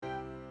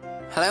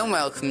Hello and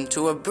welcome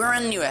to a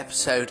brand new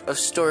episode of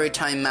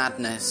Storytime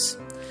Madness.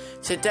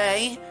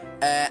 Today,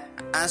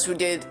 as we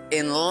did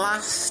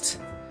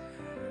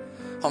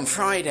on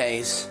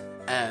Friday's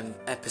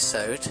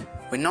episode,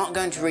 we're not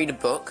going to read a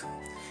book.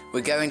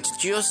 We're going to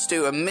just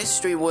do a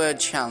mystery word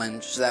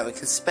challenge so that we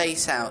can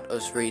space out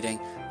us reading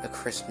A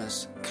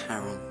Christmas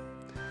Carol.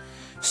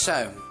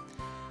 So,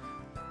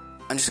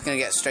 I'm just going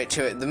to get straight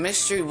to it. The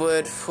mystery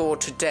word for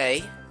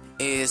today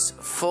is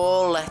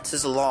 4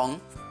 letters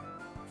long.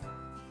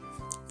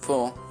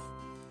 4.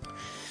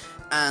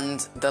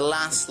 And the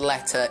last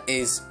letter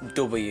is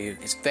W.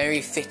 It's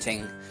very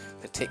fitting,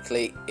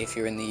 particularly if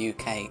you're in the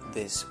UK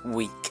this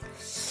week.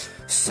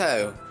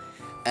 So,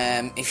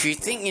 if you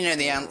think you know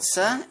the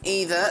answer,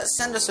 either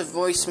send us a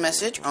voice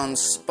message on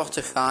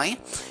Spotify.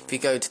 If you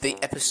go to the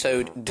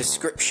episode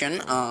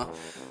description, our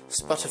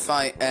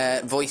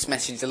Spotify voice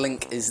message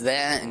link is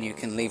there, and you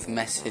can leave a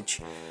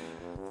message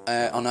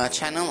on our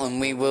channel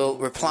and we will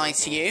reply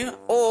to you.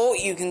 Or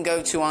you can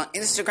go to our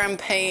Instagram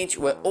page.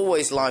 We're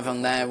always live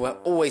on there. We're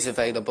always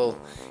available.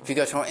 If you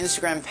go to our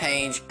Instagram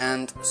page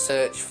and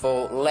search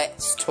for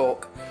Let's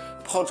Talk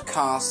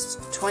Podcasts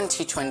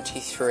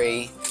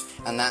 2023,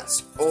 and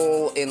that's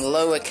all in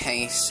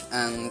lowercase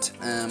and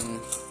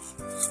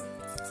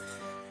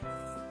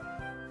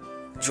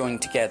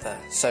joined together.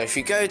 So if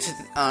you go to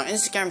our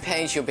Instagram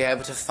page, you'll be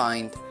able to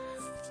find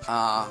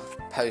our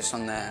post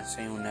on there, so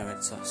you'll know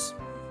it's us.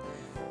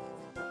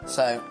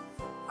 So,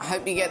 I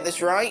hope you get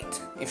this right.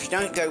 If you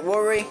don't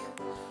worry.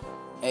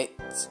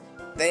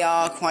 They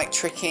are quite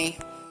tricky,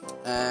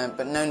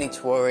 but no need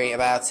to worry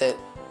about it.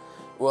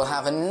 We'll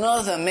have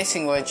another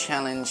missing word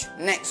challenge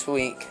next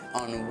week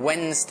on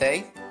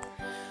Wednesday,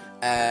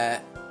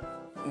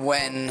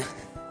 when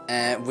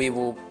we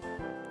will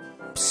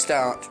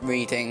start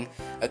reading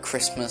A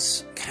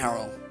Christmas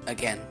Carol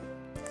again.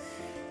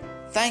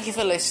 Thank you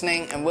for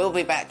listening, and we'll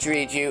be back to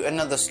read you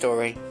another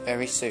story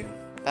very soon.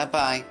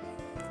 Bye-bye.